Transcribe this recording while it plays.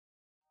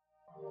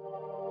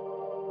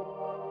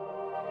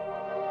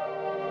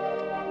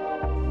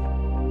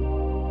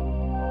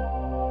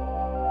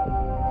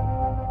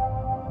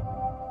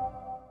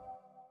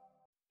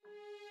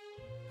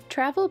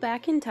Travel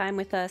back in time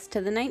with us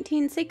to the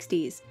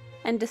 1960s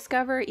and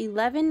discover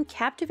 11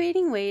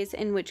 captivating ways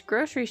in which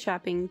grocery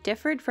shopping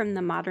differed from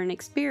the modern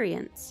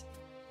experience.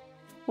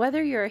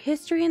 Whether you're a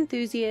history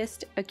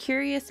enthusiast, a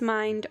curious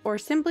mind, or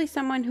simply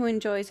someone who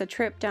enjoys a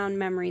trip down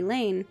memory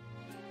lane,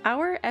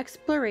 our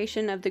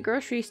exploration of the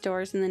grocery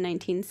stores in the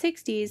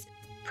 1960s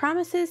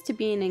promises to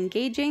be an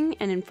engaging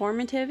and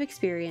informative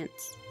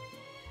experience.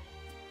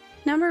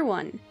 Number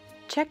 1.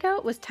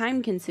 Checkout was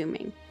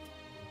time-consuming.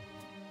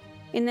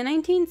 In the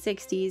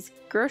 1960s,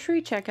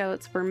 grocery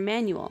checkouts were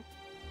manual.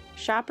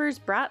 Shoppers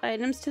brought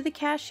items to the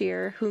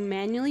cashier, who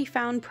manually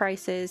found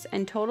prices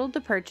and totaled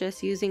the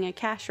purchase using a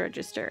cash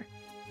register.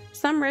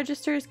 Some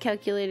registers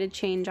calculated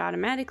change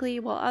automatically,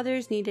 while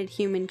others needed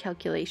human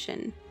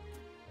calculation.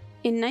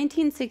 In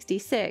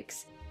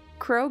 1966,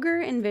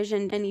 Kroger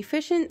envisioned an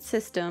efficient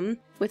system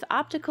with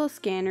optical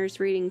scanners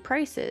reading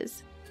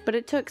prices, but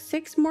it took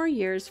 6 more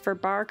years for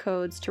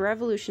barcodes to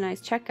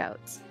revolutionize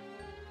checkouts.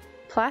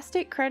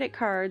 Plastic credit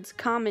cards,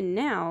 common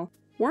now,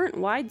 weren't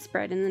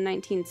widespread in the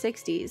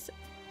 1960s.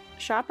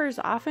 Shoppers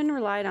often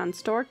relied on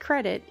store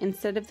credit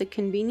instead of the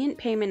convenient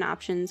payment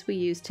options we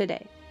use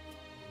today.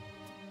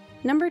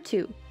 Number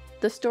 2.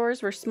 The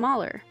stores were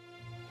smaller.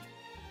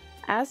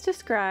 As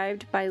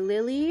described by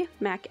Lily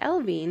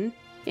McElveen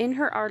in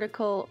her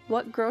article,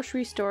 What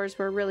Grocery Stores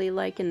Were Really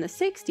Like in the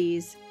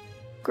 60s,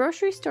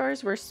 grocery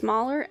stores were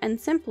smaller and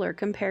simpler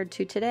compared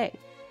to today.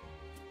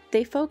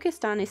 They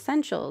focused on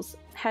essentials,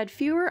 had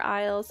fewer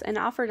aisles, and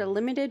offered a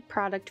limited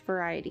product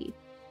variety.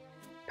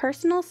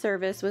 Personal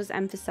service was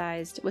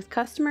emphasized, with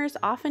customers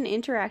often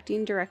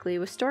interacting directly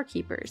with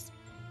storekeepers.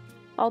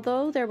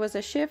 Although there was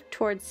a shift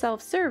towards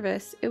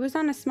self-service, it was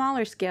on a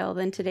smaller scale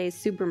than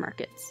today's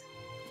supermarkets.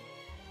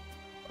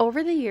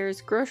 Over the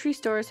years, grocery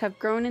stores have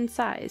grown in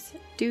size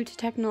due to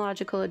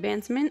technological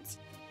advancements,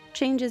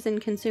 changes in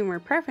consumer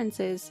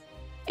preferences,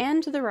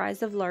 and the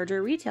rise of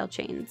larger retail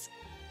chains.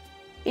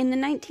 In the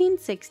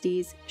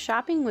 1960s,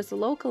 shopping was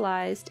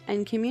localized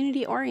and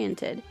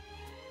community-oriented,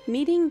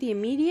 meeting the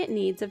immediate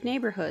needs of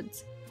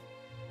neighborhoods.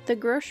 The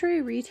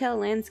grocery retail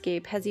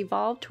landscape has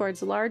evolved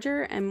towards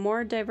larger and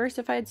more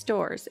diversified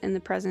stores in the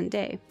present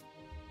day.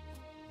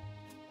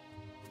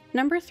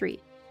 Number 3.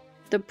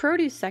 The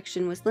produce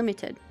section was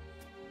limited.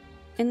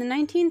 In the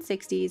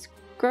 1960s,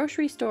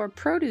 grocery store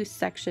produce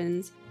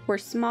sections were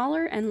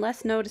smaller and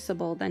less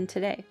noticeable than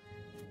today.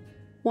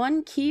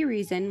 One key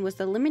reason was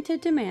the limited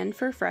demand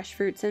for fresh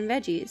fruits and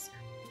veggies.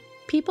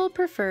 People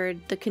preferred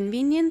the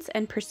convenience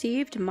and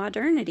perceived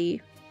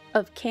modernity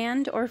of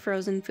canned or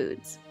frozen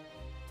foods.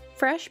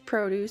 Fresh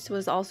produce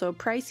was also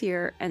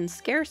pricier and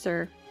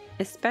scarcer,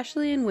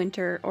 especially in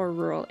winter or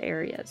rural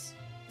areas.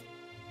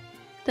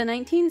 The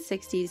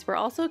 1960s were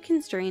also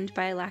constrained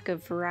by a lack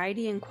of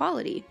variety and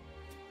quality.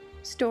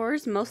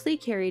 Stores mostly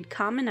carried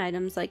common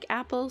items like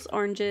apples,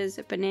 oranges,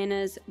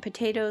 bananas,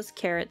 potatoes,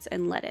 carrots,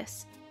 and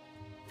lettuce.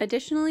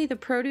 Additionally, the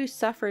produce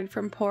suffered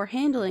from poor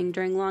handling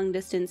during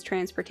long-distance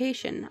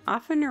transportation,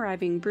 often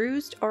arriving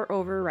bruised or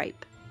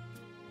overripe.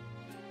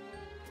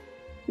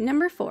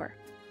 Number 4.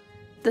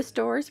 The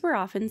stores were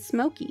often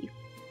smoky.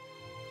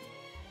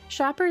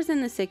 Shoppers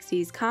in the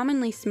 60s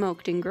commonly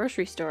smoked in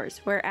grocery stores,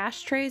 where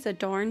ashtrays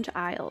adorned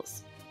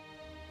aisles.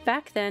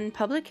 Back then,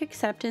 public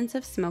acceptance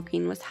of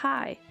smoking was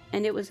high,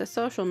 and it was a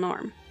social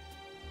norm.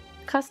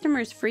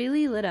 Customers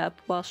freely lit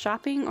up while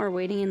shopping or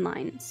waiting in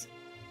lines.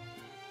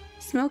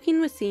 Smoking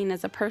was seen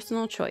as a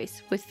personal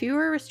choice, with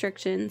fewer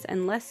restrictions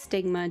and less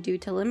stigma due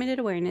to limited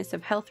awareness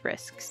of health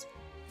risks.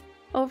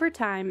 Over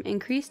time,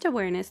 increased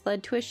awareness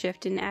led to a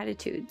shift in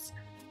attitudes.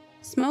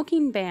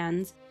 Smoking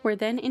bans were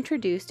then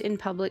introduced in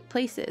public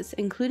places,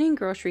 including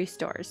grocery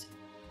stores,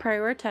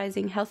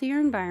 prioritizing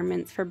healthier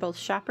environments for both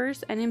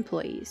shoppers and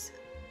employees.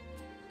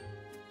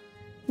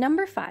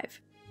 Number 5.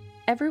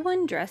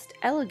 Everyone dressed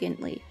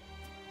elegantly.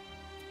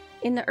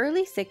 In the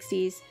early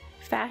 60s,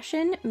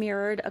 fashion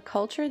mirrored a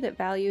culture that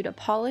valued a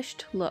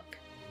polished look.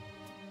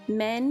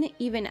 Men,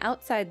 even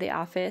outside the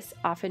office,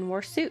 often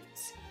wore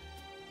suits.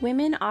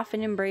 Women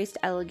often embraced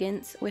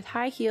elegance with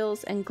high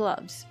heels and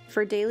gloves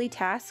for daily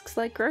tasks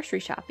like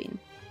grocery shopping.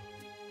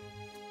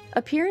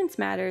 Appearance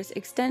matters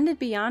extended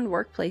beyond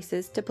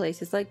workplaces to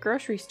places like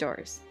grocery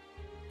stores.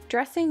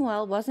 Dressing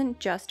well wasn't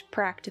just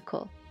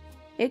practical.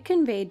 It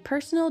conveyed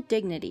personal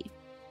dignity.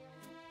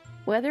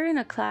 Whether in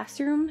a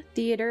classroom,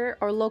 theater,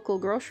 or local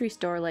grocery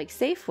store like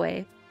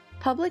Safeway,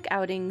 public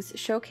outings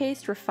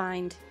showcased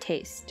refined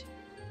taste.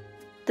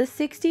 The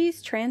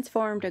 60s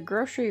transformed a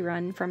grocery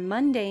run from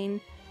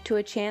mundane to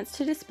a chance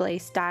to display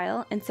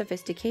style and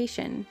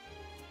sophistication.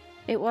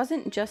 It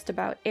wasn't just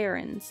about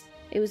errands,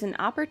 it was an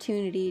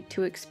opportunity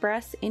to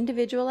express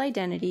individual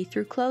identity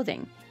through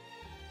clothing.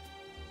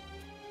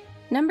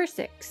 Number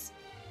 6.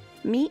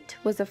 Meat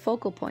was a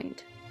focal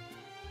point.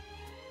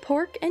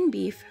 Pork and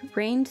beef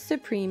reigned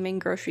supreme in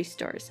grocery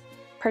stores,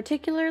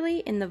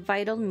 particularly in the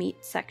vital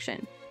meat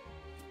section.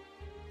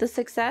 The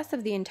success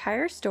of the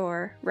entire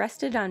store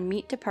rested on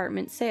meat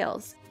department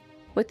sales,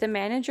 with the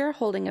manager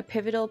holding a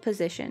pivotal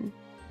position.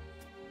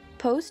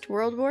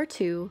 Post-World War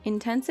II,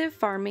 intensive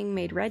farming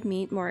made red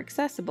meat more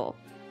accessible.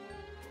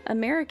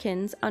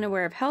 Americans,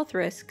 unaware of health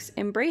risks,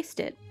 embraced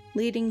it,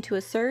 leading to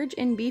a surge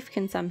in beef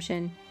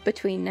consumption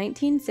between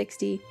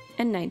 1960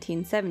 and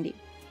 1970.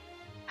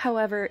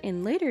 However,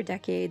 in later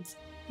decades,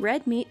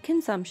 red meat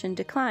consumption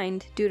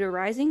declined due to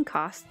rising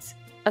costs,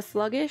 a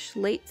sluggish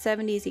late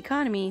 70s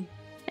economy,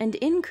 and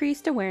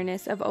increased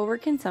awareness of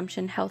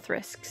overconsumption health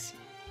risks.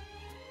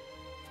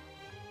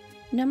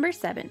 Number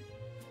 7.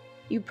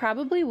 You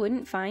probably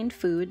wouldn't find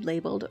food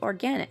labeled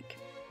organic.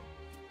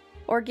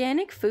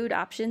 Organic food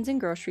options in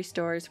grocery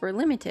stores were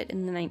limited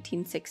in the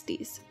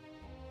 1960s.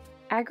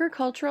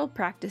 Agricultural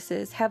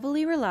practices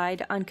heavily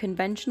relied on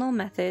conventional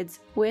methods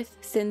with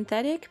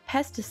synthetic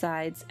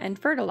pesticides and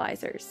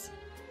fertilizers.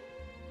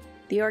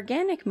 The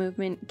organic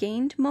movement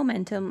gained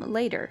momentum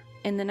later,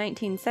 in the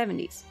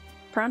 1970s,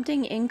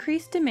 prompting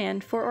increased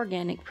demand for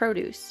organic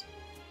produce.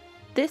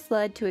 This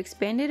led to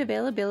expanded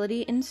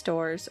availability in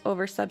stores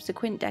over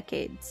subsequent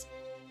decades.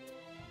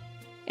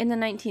 In the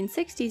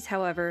 1960s,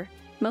 however,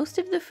 most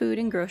of the food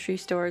in grocery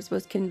stores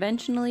was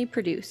conventionally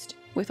produced,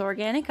 with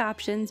organic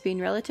options being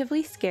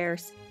relatively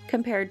scarce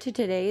compared to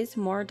today's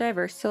more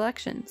diverse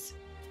selections.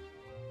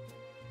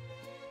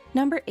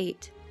 Number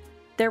 8.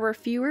 There were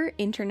fewer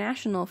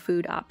international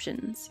food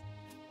options.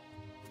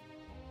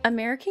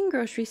 American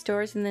grocery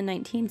stores in the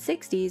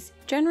 1960s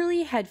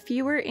generally had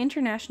fewer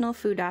international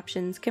food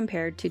options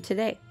compared to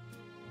today.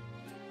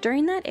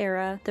 During that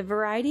era, the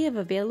variety of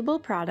available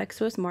products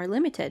was more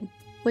limited,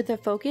 with a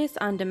focus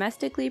on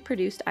domestically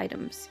produced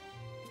items.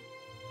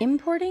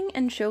 Importing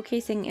and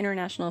showcasing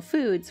international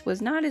foods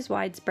was not as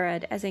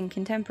widespread as in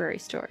contemporary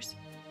stores.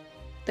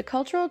 The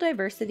cultural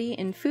diversity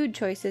in food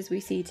choices we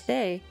see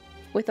today,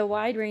 with a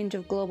wide range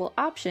of global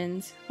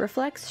options,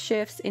 reflects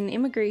shifts in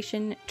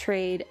immigration,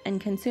 trade, and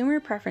consumer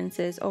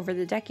preferences over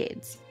the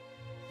decades.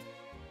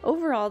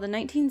 Overall, the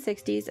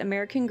 1960s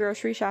American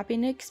grocery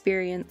shopping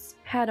experience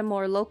had a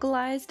more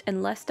localized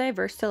and less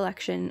diverse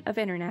selection of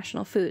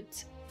international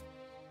foods.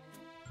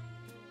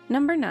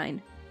 Number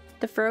 9.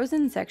 The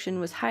frozen section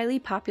was highly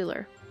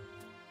popular.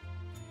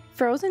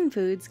 Frozen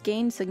foods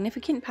gained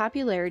significant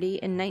popularity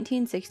in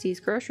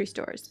 1960s grocery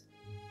stores.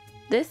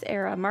 This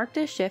era marked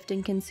a shift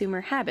in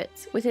consumer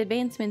habits, with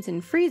advancements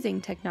in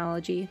freezing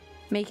technology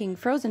making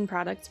frozen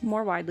products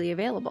more widely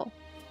available.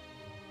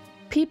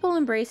 People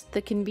embraced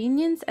the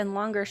convenience and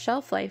longer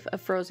shelf life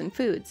of frozen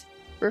foods,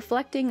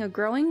 reflecting a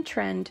growing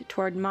trend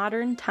toward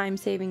modern,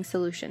 time-saving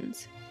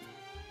solutions.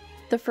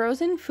 The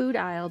frozen food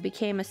aisle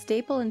became a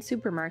staple in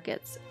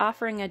supermarkets,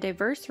 offering a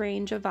diverse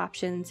range of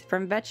options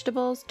from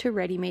vegetables to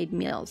ready-made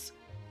meals.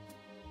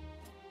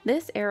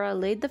 This era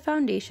laid the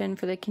foundation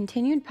for the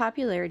continued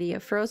popularity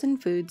of frozen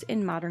foods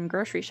in modern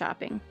grocery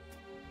shopping.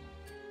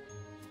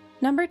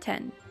 Number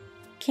 10.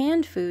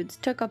 Canned foods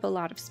took up a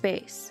lot of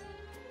space.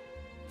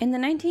 In the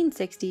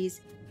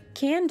 1960s,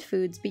 canned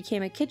foods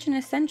became a kitchen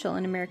essential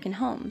in American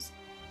homes,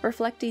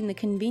 reflecting the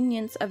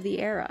convenience of the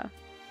era.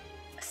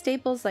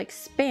 Staples like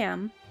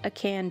Spam, a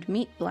canned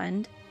meat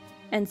blend,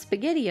 and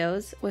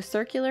SpaghettiOs with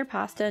circular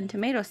pasta and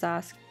tomato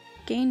sauce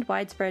gained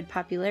widespread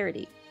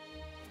popularity.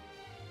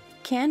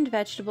 Canned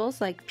vegetables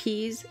like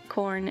peas,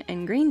 corn,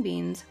 and green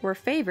beans were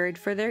favored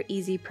for their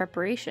easy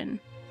preparation.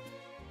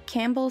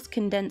 Campbell's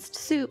condensed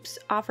soups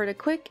offered a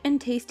quick and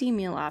tasty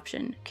meal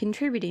option,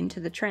 contributing to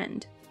the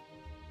trend.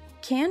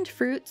 Canned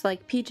fruits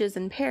like peaches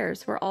and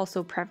pears were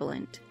also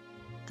prevalent.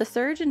 The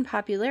surge in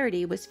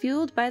popularity was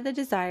fueled by the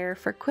desire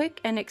for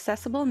quick and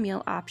accessible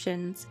meal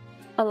options,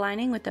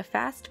 aligning with the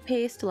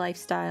fast-paced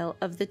lifestyle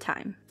of the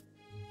time.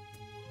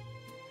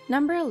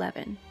 Number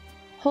 11.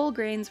 Whole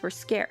grains were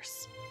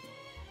scarce.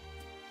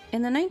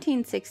 In the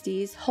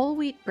 1960s, whole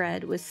wheat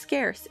bread was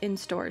scarce in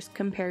stores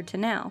compared to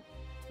now,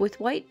 with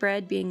white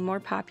bread being more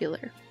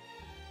popular.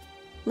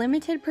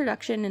 Limited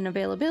production and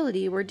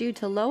availability were due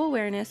to low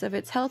awareness of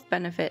its health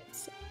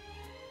benefits.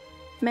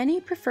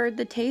 Many preferred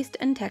the taste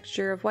and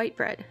texture of white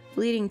bread,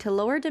 leading to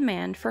lower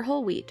demand for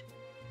whole wheat.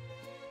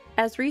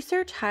 As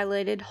research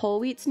highlighted whole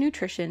wheat's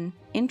nutrition,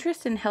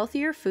 interest in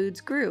healthier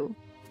foods grew,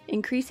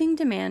 increasing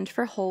demand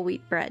for whole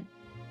wheat bread.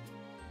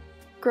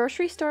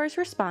 Grocery stores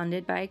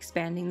responded by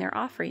expanding their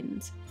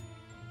offerings.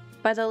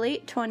 By the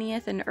late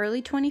 20th and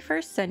early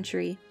 21st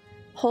century,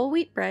 whole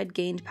wheat bread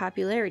gained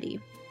popularity.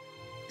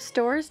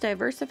 Stores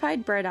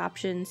diversified bread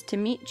options to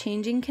meet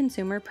changing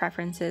consumer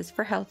preferences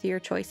for healthier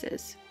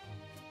choices.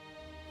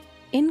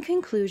 In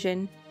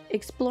conclusion,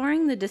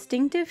 exploring the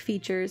distinctive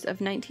features of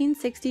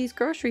 1960s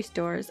grocery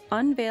stores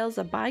unveils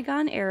a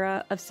bygone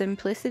era of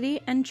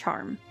simplicity and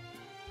charm.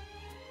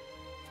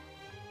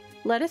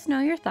 Let us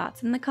know your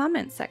thoughts in the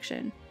comments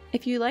section.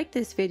 If you liked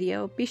this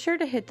video, be sure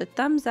to hit the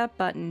thumbs up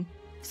button,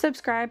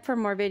 subscribe for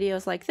more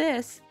videos like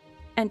this,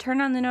 and turn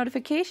on the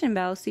notification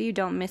bell so you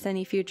don't miss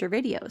any future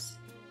videos.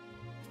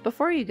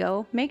 Before you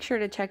go, make sure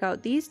to check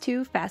out these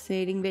two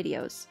fascinating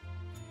videos.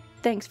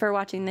 Thanks for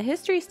watching the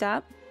History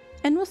Stop,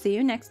 and we'll see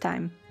you next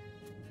time.